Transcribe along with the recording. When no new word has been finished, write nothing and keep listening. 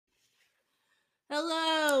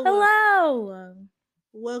Hello. Hello.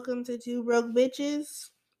 Welcome to Two Broke Bitches.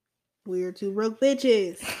 We're Two Broke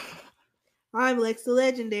Bitches. I'm Lex the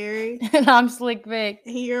Legendary. And I'm Slick Vic.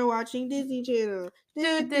 And you're watching Disney Channel.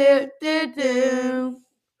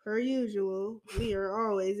 Per usual, we are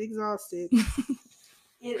always exhausted.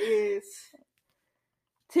 It is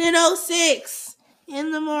 10:06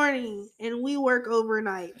 in the morning, and we work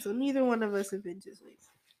overnight, so neither one of us have been this week.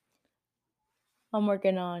 I'm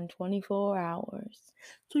working on 24 hours.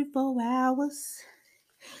 24 hours.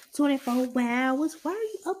 24 hours. Why are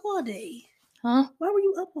you up all day? Huh? Why were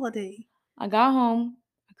you up all day? I got home.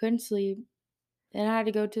 I couldn't sleep. Then I had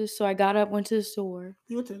to go to the store. I got up, went to the store.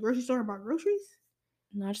 You went to the grocery store and bought groceries?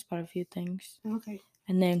 And I just bought a few things. Okay.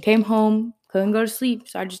 And then came home, couldn't go to sleep,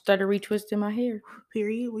 so I just started retwisting my hair.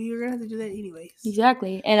 Period. Well, you're going to have to do that anyways.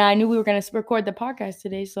 Exactly. And I knew we were going to record the podcast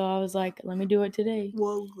today, so I was like, let me do it today.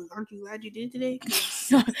 Well, aren't you glad you did it today?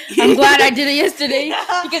 I'm glad I did it yesterday.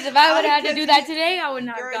 Because if I would have had to do that today, I would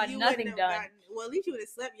not have gotten nothing done. Well, at least you would have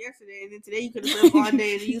slept yesterday, and then today you could have slept all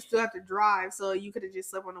day, and you still have to drive, so you could have just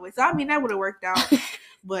slept on the way. So, I mean, that would have worked out,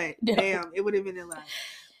 but damn, it would have been a lot.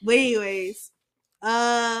 But anyways,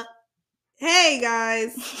 hey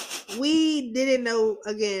guys, we didn't know,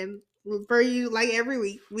 again, for you, like every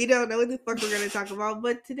week, we don't know what the fuck we're going to talk about,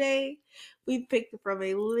 but today we picked from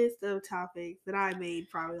a list of topics that I made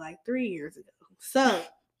probably like 3 years ago. So,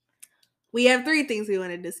 we have 3 things we want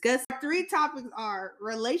to discuss. Our 3 topics are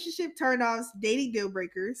relationship turnoffs, dating deal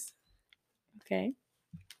breakers. Okay.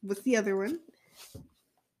 What's the other one?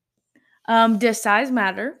 Does size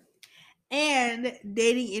matter? And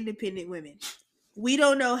dating independent women. We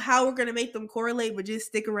don't know how we're going to make them correlate, but just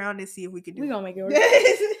stick around and see if we can do it. We're going to make it work.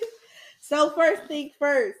 So first thing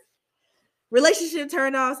first. Relationship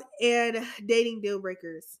turnoffs and dating deal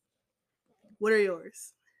breakers. What are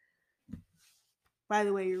yours? By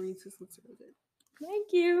the way, your retweets looks really good.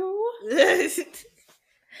 Thank you.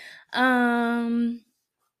 I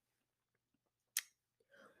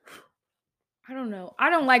don't know. I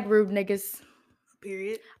don't like rude niggas.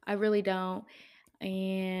 Period. I really don't.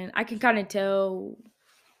 And I can kind of tell,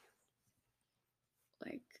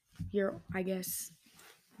 like, your, I guess,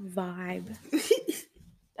 vibe.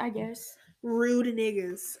 I guess. Rude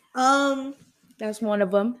niggas. That's one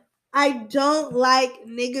of them. I don't like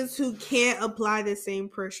niggas who can't apply the same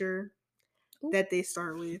pressure that they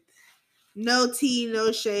start with. No tea,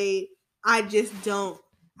 no shade. I just don't.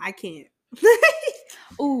 I can't.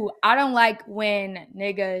 Ooh, I don't like when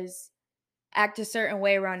niggas act a certain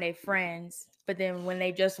way around their friends, but then when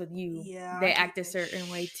they just with you, they act a certain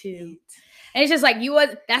way too. And it's just like,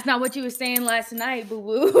 that's not what you were saying last night,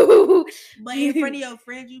 boo-boo. But in front of your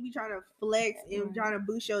friends, you be trying to flex and trying to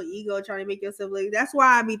boost your ego, trying to make yourself look. That's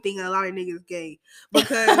why I be thinking a lot of niggas gay.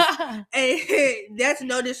 Because and that's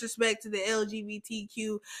no disrespect to the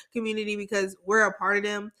LGBTQ community, because we're a part of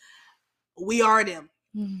them. We are them.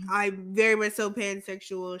 I'm very much so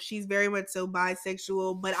pansexual. She's very much so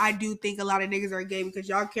bisexual. But I do think a lot of niggas are gay because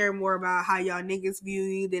y'all care more about how y'all niggas view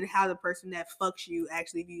you than how the person that fucks you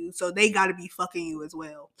actually views you. So they gotta be fucking you as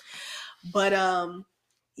well. But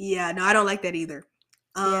yeah, no, I don't like that either.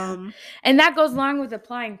 And that goes along with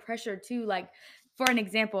applying pressure too. Like, for an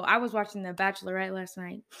example, I was watching The Bachelorette last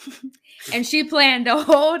night, and she planned a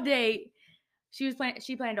whole date. She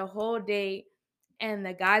planned a whole date, and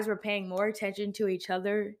the guys were paying more attention to each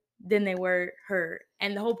other than they were her.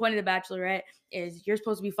 And the whole point of The Bachelorette is you're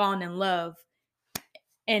supposed to be falling in love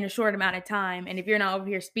in a short amount of time. And if you're not over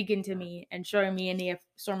here speaking to me and showing me any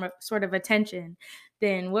sort of attention,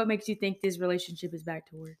 then what makes you think this relationship is back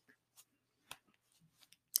to work?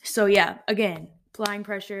 So yeah, again, applying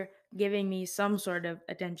pressure, giving me some sort of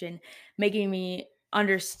attention, making me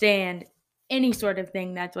understand any sort of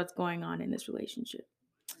thing that's what's going on in this relationship.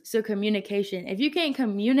 So communication. If you can't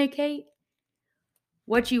communicate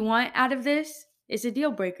what you want out of this, it's a deal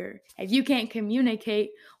breaker. If you can't communicate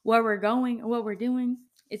where we're going or what we're doing,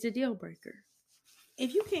 it's a deal breaker.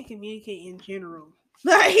 If you can't communicate in general,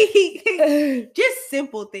 like just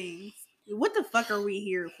simple things, what the fuck are we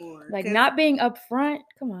here for? Like not being upfront.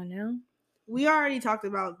 Come on now. We already talked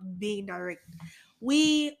about being direct.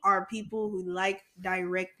 We are people who like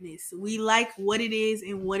directness. We like what it is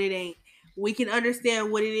and what it ain't. We can understand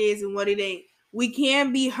what it is and what it ain't. We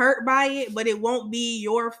can be hurt by it, but it won't be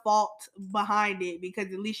your fault behind it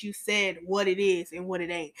because at least you said what it is and what it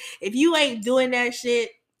ain't. If you ain't doing that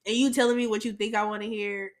shit and you telling me what you think I want to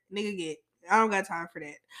hear, nigga, get. I don't got time for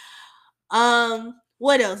that.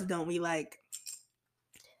 What else don't we like?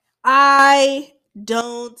 I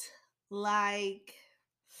don't like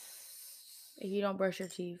if you don't brush your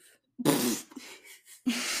teeth.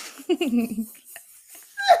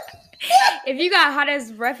 If you got hot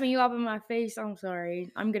ass breath and you up in my face, I'm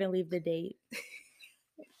sorry. I'm gonna leave the date.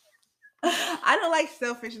 I don't like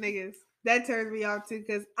selfish niggas. That turns me off too,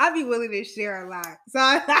 because I be willing to share a lot. So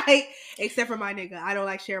I like, except for my nigga, I don't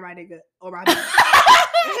like share my nigga or my bitch.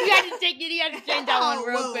 You had to take it. You had to change that one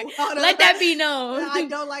real Whoa, quick. hold on. Let that be known. I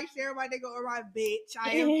don't like sharing my nigga or my bitch.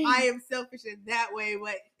 I am selfish in that way,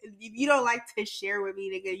 but if you don't like to share with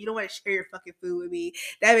me, nigga, you don't want to share your fucking food with me.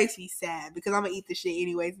 That makes me sad because I'm gonna eat the shit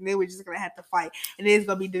anyways, and then we're just gonna have to fight, and then it's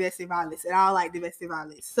gonna be domestic violence, and I don't like domestic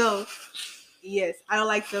violence. So yes, I don't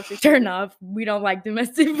like selfish. Turn off. We don't like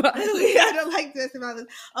domestic violence. I don't like domestic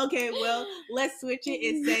violence. Okay, well, let's switch it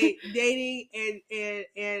and say dating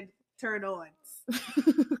and turn ons.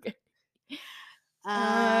 Okay.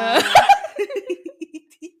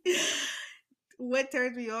 What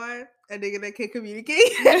turns me on? A nigga that can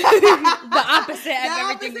communicate. The opposite of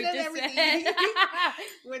everything we just said.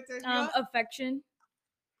 What turns me on? Affection.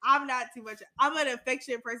 I'm not too much. I'm an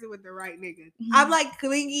affectionate person with the right nigga. I'm like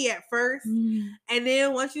clingy at first, and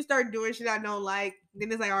then once you start doing shit I don't like,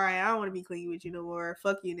 then it's like, all right, I don't want to be clingy with you no more.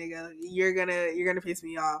 Fuck you, nigga. You're gonna piss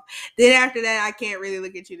me off. Then after that, I can't really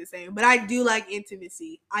look at you the same. But I do like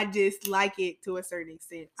intimacy. I just like it to a certain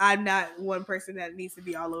extent. I'm not one person that needs to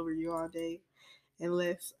be all over you all day,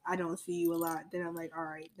 unless I don't see you a lot. Then I'm like, all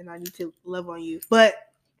right, then I need to love on you. But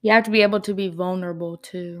you have to be able to be vulnerable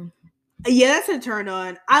too. Yeah, that's a turn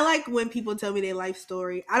on. I like when people tell me their life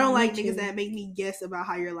story. I don't like too. niggas that make me guess about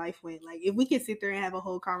how your life went. Like, if we can sit there and have a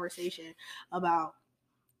whole conversation about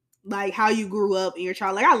like how you grew up and your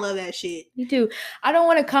child, like I love that shit. Me too. I don't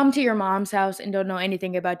want to come to your mom's house and don't know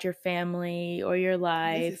anything about your family or your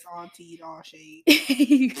life. This is all tea, all shade.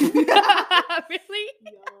 Really?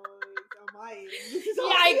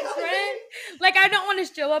 Yikes, friend. Like, I don't want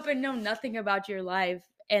to show up and know nothing about your life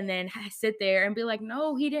and then sit there and be like,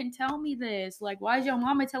 no, he didn't tell me this. Like, why is your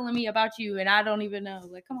mama telling me about you and I don't even know?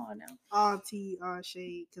 Like, come on now. All tea, all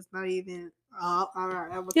shade, because not even. All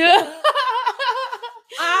right.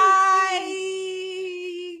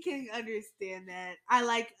 I can understand that. I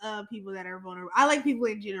like people that are vulnerable. I like people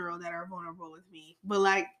in general that are vulnerable with me. But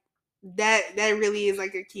like that really is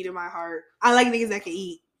like a key to my heart. I like niggas that can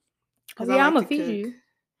eat. Yeah, I'm gonna feed you.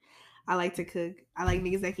 I like to cook. I like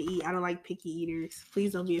niggas that can eat. I don't like picky eaters.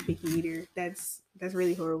 Please don't be a picky eater. That's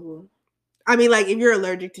really horrible. I mean, like, if you're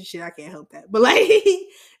allergic to shit, I can't help that. But like,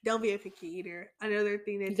 don't be a picky eater. Another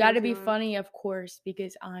thing that you got to be funny, of course,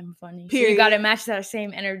 because I'm funny. Period. So you got to match that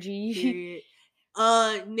same energy. Period.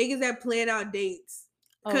 Niggas that plan out dates.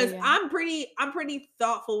 Because I'm pretty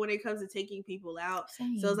thoughtful when it comes to taking people out.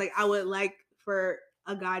 Same. So it's like I would like for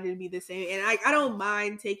a guy to be the same, and like I don't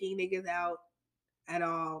mind taking niggas out at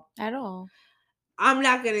all. At all. I'm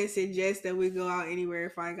not gonna suggest that we go out anywhere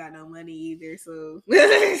if I ain't got no money either. So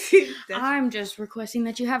I'm just requesting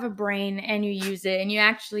that you have a brain and you use it and you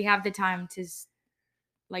actually have the time to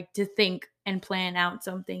think and plan out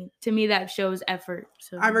something. To me, that shows effort.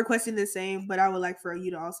 So I'm requesting the same, but I would like for you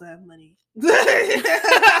to also have money.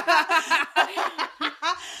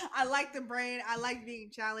 I like the brain. I like being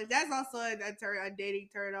challenged. That's also a dating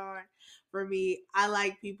turn on for me. I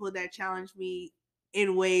like people that challenge me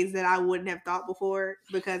in ways that I wouldn't have thought before,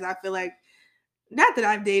 because I feel like, not that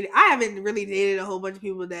I haven't really dated a whole bunch of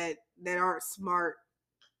people that aren't smart.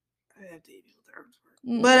 I have dated people that aren't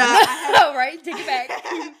smart, but right, take it back.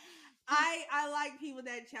 I like people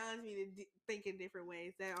that challenge me to think in different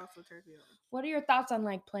ways. That also turns me on. What are your thoughts on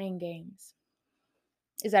like playing games?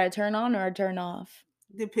 Is that a turn on or a turn off?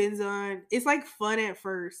 Depends on. It's like fun at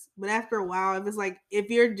first, but after a while, if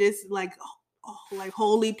you're just like like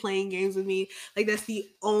wholly playing games with me, like that's the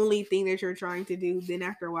only thing that you're trying to do, then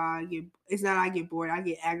after a while I get bored, I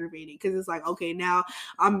get aggravated, because it's like, okay, now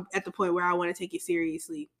I'm at the point where I want to take it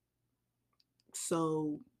seriously.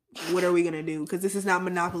 So what are we gonna do? Because this is not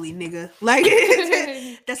Monopoly, nigga. Like,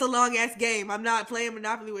 that's a long ass game. I'm not playing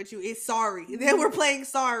Monopoly with you. It's Sorry. Then we're playing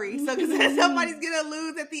Sorry. So because somebody's gonna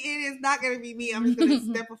lose at the end, it's not gonna be me. I'm just gonna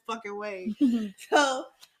step a fucking way. So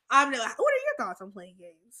what are your thoughts on playing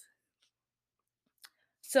games?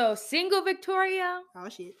 So single Victoria. Oh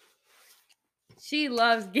shit. She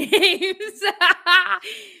loves games.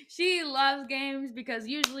 She loves games because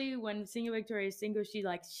usually when single Victoria is single,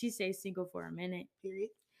 she stays single for a minute. Period.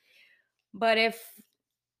 But if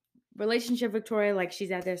relationship Victoria, like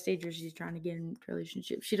she's at that stage where she's trying to get in a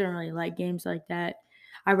relationship, she don't really like games like that.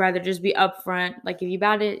 I'd rather just be upfront. Like, if you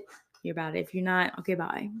about it, you're about it. If you're not, okay,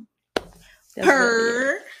 bye.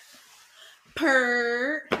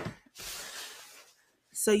 Purr.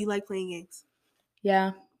 So you like playing games?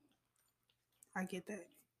 Yeah. I get that.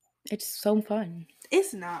 It's so fun.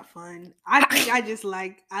 It's not fun. I think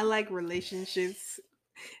I like relationships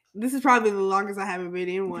This is probably the longest I haven't been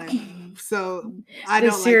in one. So I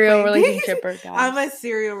don't serial like playing relationship. games. I'm a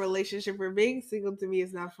serial relationship. Being single to me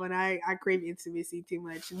is not fun. I crave intimacy too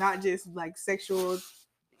much. Not just like sexual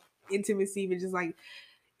intimacy, but just like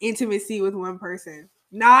intimacy with one person.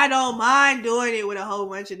 Now I don't mind doing it with a whole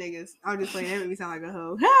bunch of niggas. I'm just playing. That made me sound like a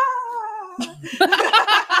hoe.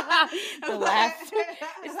 The laugh.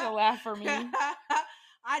 It's the laugh for me.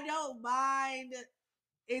 I don't mind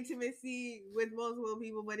intimacy with multiple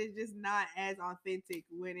people, but it's just not as authentic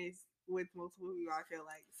when it's with multiple people, I feel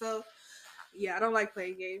like. So yeah, I don't like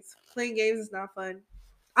playing games. Playing games is not fun.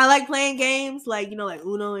 I like playing games like, you know, like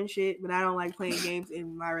Uno and shit, but I don't like playing games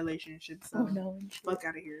in my relationship. So fuck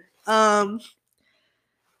out of here.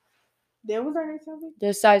 Then was our next topic?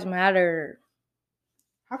 Does size matter?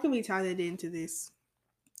 How can we tie that into this?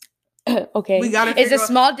 Okay. We gotta Is a figure out-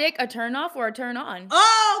 small dick a turn off or a turn on?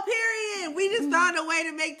 Oh, period. We just found a way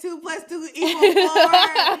to make 2 + 2 =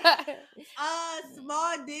 4.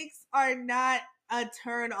 Small dicks are not a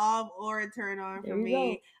turn off or a turn on for me.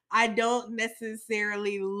 Go. I don't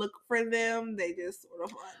necessarily look for them. They just sort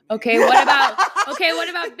of like Okay, what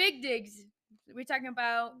about big dicks? We're talking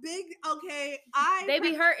about big. Okay, they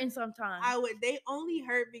be hurting sometimes. They only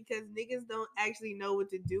hurt because niggas don't actually know what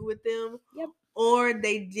to do with them. Yep. Or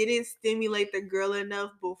they didn't stimulate the girl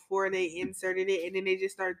enough before they inserted it, and then they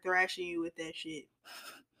just start thrashing you with that shit.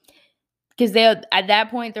 Because they at that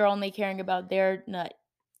point they're only caring about their nut,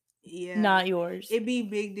 not yours. It be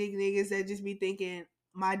big dick niggas that just be thinking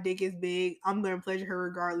my dick is big. I'm gonna pleasure her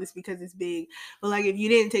regardless because it's big. But like if you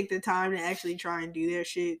didn't take the time to actually try and do that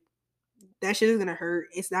shit is gonna hurt.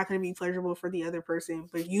 It's not gonna be pleasurable for the other person.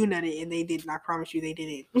 But you nutted and they didn't. I promise you they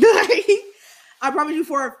didn't. I promise you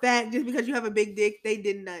for a fact, just because you have a big dick, they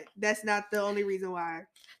did nut. That's not the only reason why.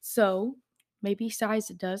 So maybe size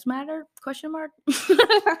does matter? ?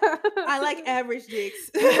 I like average dicks.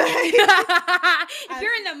 If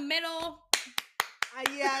you're in the middle.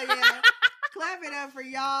 Yeah. Clap it up for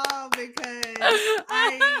y'all because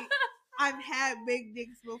I've had big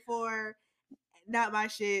dicks before. Not my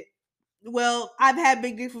shit. Well, I've had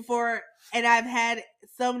big dicks before, and I've had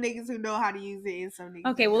some niggas who know how to use it and some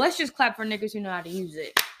niggas. Okay, well, let's just clap for niggas who know how to use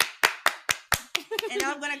it. And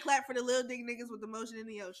I'm gonna clap for the little dick niggas with the motion in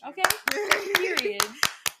the ocean. Okay, period.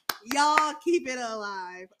 Y'all keep it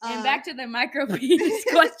alive. And back to the micro penis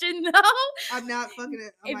question, though. I'm not fucking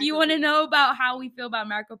it. If you want to know about how we feel about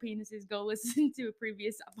micro penises, go listen to a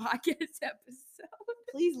previous podcast episode.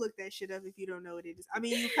 Please look that shit up if you don't know what it is. I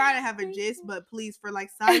mean, you kind of have a gist, but please, for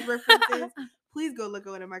like size references, please go look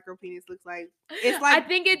at what a micro penis looks like. It's like I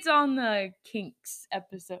think it's on the kinks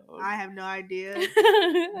episode. I have no idea,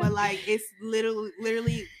 but like it's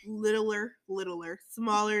literally littler,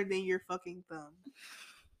 smaller than your fucking thumb.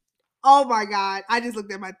 Oh my god! I just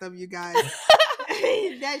looked at my thumb, you guys.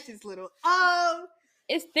 That's just little.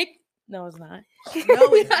 It's thick. No, it's not. No,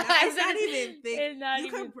 it's not. It's not even thick. It's not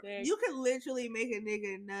even thick. You could literally make a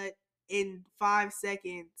nigga nut in 5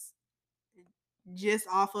 seconds just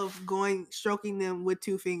off of stroking them with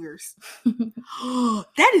 2 fingers.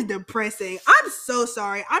 That is depressing. I'm so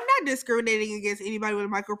sorry. I'm not discriminating against anybody with a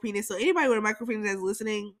micro penis. So anybody with a micro penis that's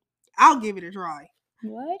listening, I'll give it a try.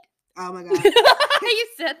 What? Oh my god. You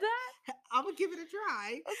said that? I'm gonna give it a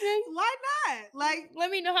try. Okay. Why not? Like, let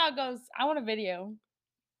me know how it goes. I want a video.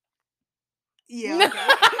 Yeah. Okay.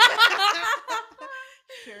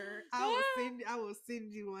 Sure. I will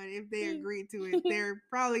send you one if they agree to it. They're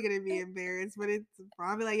probably gonna be embarrassed, but it's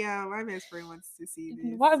probably like, yeah, my best friend wants to see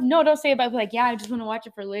this. Well, no, don't say it, but like, yeah, I just want to watch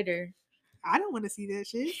it for later. I don't want to see that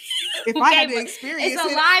shit. If I had to experience it's a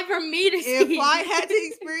lie for me to see. If I had to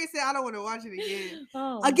experience it, I don't want to watch it again.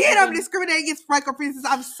 Again, I'm discriminating against micro penises.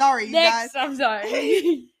 I'm sorry, you guys. I'm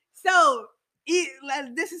sorry. So,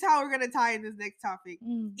 this is how we're going to tie in this next topic.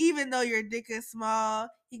 Even though your dick is small,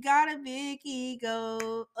 you got a big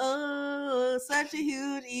ego. Oh, such a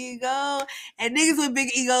huge ego. And niggas with big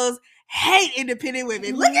egos hate independent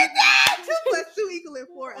women. Look at that! 2 + 2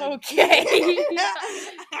 = 4. Okay.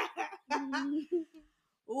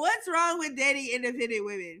 What's wrong with dating independent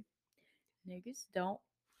women? Niggas don't.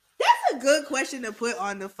 That's a good question to put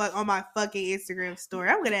on my fucking Instagram story.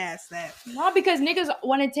 I'm gonna ask that. No, because niggas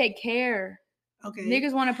want to take care. Okay.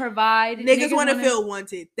 Niggas want to provide. Niggas want to feel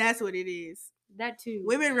wanted. That's what it is. That too.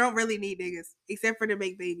 Women don't really need niggas except for to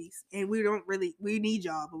make babies, and we need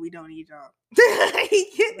y'all, but we don't need y'all.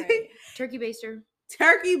 Right. Turkey baster.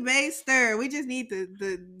 Turkey baster. We just need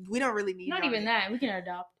the. We don't really need. Not even that. We can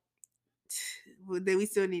adopt. then we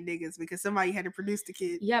still need niggas because somebody had to produce the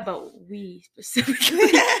kid. Yeah, but we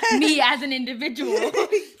specifically, me as an individual,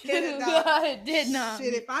 did not.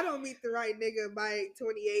 Shit, if I don't meet the right nigga by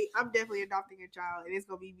 28, I'm definitely adopting a child, and it's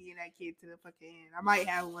gonna be me and that kid to the fucking end. I might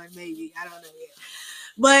have one, maybe. I don't know yet.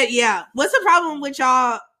 But yeah, what's the problem with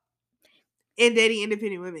y'all in dating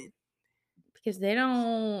independent women? Because they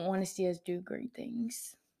don't want to see us do great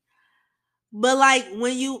things. But like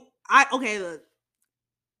when look,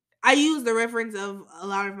 I use the reference of a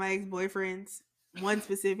lot of my ex-boyfriends. One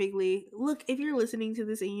specifically. Look, if you're listening to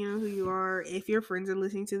this and you know who you are, if your friends are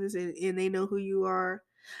listening to this and they know who you are,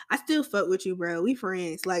 I still fuck with you, bro. We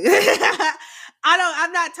friends. Like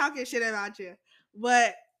I'm not talking shit about you.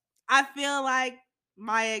 But I feel like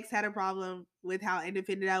my ex had a problem with how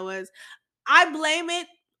independent I was. I blame it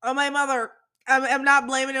on my mother. I'm not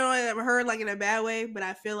blaming it on her like in a bad way, but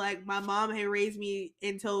I feel like my mom had raised me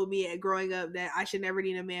and told me growing up that I should never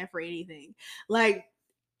need a man for anything. Like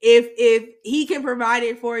if he can provide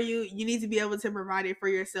it for you, you need to be able to provide it for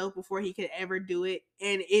yourself before he could ever do it.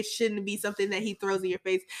 And it shouldn't be something that he throws in your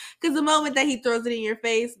face. Because the moment that he throws it in your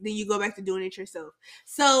face, then you go back to doing it yourself.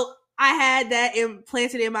 So I had that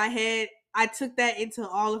implanted in my head. I took that into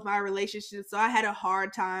all of my relationships. So I had a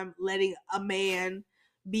hard time letting a man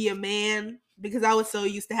be a man because I was so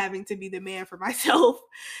used to having to be the man for myself.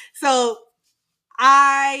 So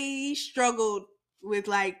I struggled with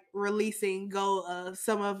like releasing go of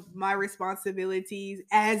some of my responsibilities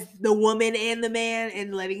as the woman and the man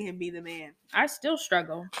and letting him be the man. I still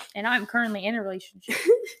struggle, and I'm currently in a relationship.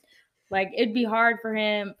 Like it'd be hard for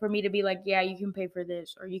me to be like, yeah, you can pay for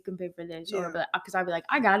this or you can pay for this, or because I'd be like,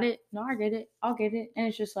 I got it, no, I get it, I'll get it, and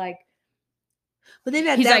it's just like, but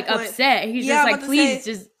then he's like upset. He's just like, please,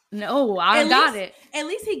 just no, I got it. At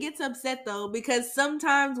least he gets upset though, because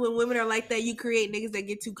sometimes when women are like that, you create niggas that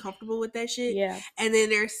get too comfortable with that shit. Yeah. And then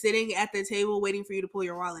they're sitting at the table waiting for you to pull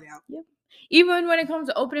your wallet out. Yep. Even when it comes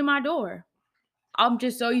to opening my door, I'm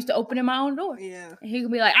just so used to opening my own door. Yeah. And he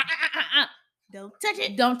can be like, don't touch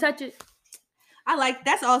it. Don't touch it.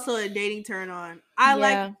 That's also a dating turn on. I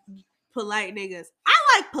like polite niggas. I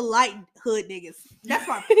like polite hood niggas. That's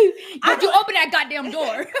why. But you open that goddamn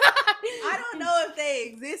door. I don't know if they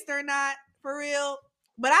exist or not for real,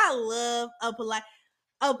 but I love a polite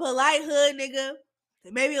hood nigga.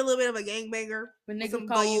 Maybe a little bit of a gangbanger. When niggas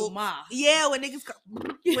call you ma. Yeah, when niggas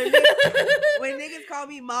call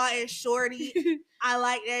me ma and shorty, I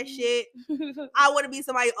like that shit. I want to be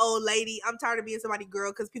somebody's old lady. I'm tired of being somebody's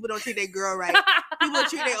girl because people don't treat their girl right. People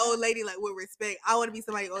treat their old lady like with respect. I want to be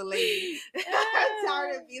somebody's old lady. I'm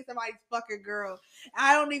tired of being somebody's fucking girl.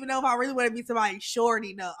 I don't even know if I really want to be somebody's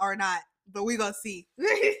shorty or not, but we gonna see.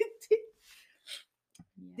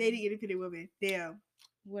 Dating independent women. Damn.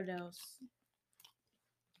 What else?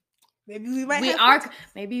 Maybe we might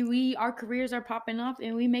our careers are popping off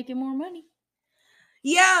and we making more money.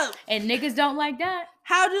 Yeah. And niggas don't like that.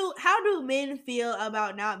 How do men feel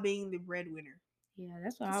about not being the breadwinner? Yeah,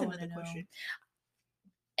 that's what I want to know. Question.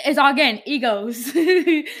 It's all, again, egos.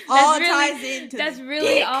 All ties into that's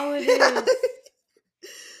really dick. All it is.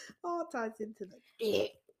 All ties into the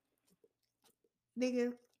dick.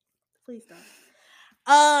 Nigga, please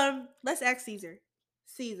stop. Let's ask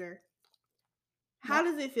Caesar. How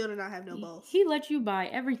does it feel to not have no balls? He let you buy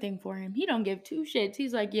everything for him. He don't give two shits.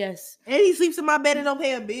 He's like, yes. And he sleeps in my bed and don't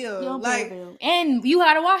pay a bill. Pay a bill. And you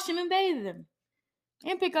had to wash him and bathe him.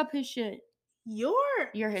 And pick up his shit.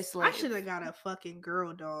 You're his slave. I should have got a fucking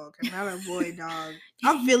girl dog and not a boy dog.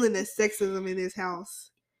 I'm feeling the sexism in this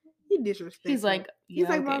house. He disrespectful. He's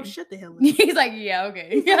like, Mom, shut the hell up. He's like, yeah, okay.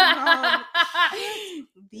 He's like, Mom,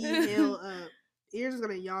 the hell up. You're just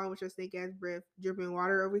gonna yawn with your stink ass breath dripping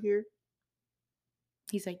water over here.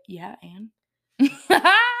 He's like, yeah, and he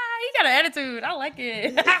got an attitude. I like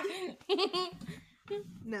it.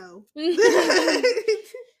 No.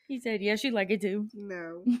 He said, yeah, she like it too.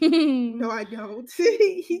 No. No, I don't.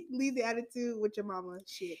 Leave the attitude with your mama.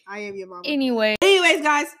 Shit, I am your mama. Anyways,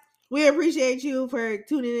 guys, we appreciate you for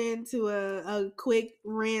tuning in to a quick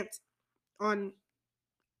rant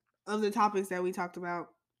of the topics that we talked about,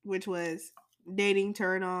 which was dating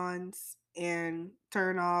turn-ons and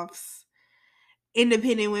turn-offs,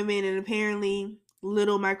 independent women, and apparently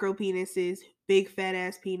little micro penises, big fat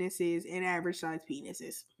ass penises, and average size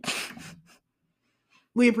penises.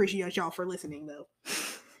 We appreciate y'all for listening, though.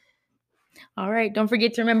 All right. Don't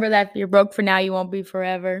forget to remember that if you're broke for now, you won't be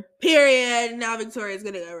forever. Period. Now Victoria's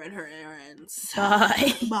gonna go run her errands.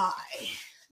 Bye. Bye.